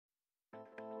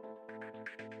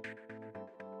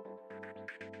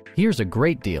Here's a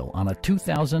great deal on a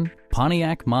 2000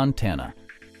 Pontiac Montana.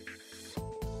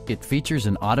 It features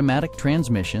an automatic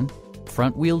transmission,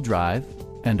 front-wheel drive,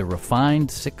 and a refined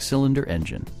 6-cylinder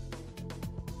engine.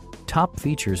 Top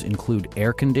features include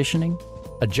air conditioning,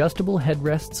 adjustable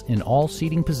headrests in all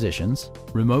seating positions,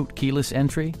 remote keyless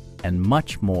entry, and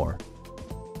much more.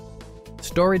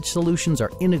 Storage solutions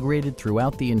are integrated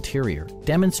throughout the interior,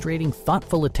 demonstrating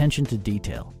thoughtful attention to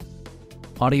detail.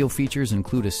 Audio features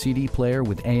include a CD player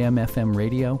with AM/FM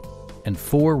radio and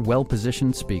 4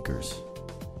 well-positioned speakers.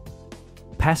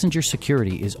 Passenger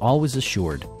security is always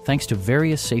assured thanks to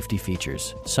various safety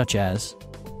features such as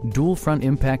dual front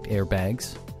impact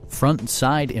airbags, front and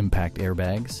side impact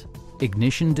airbags,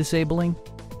 ignition disabling,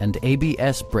 and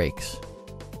ABS brakes.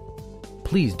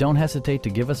 Please don't hesitate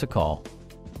to give us a call.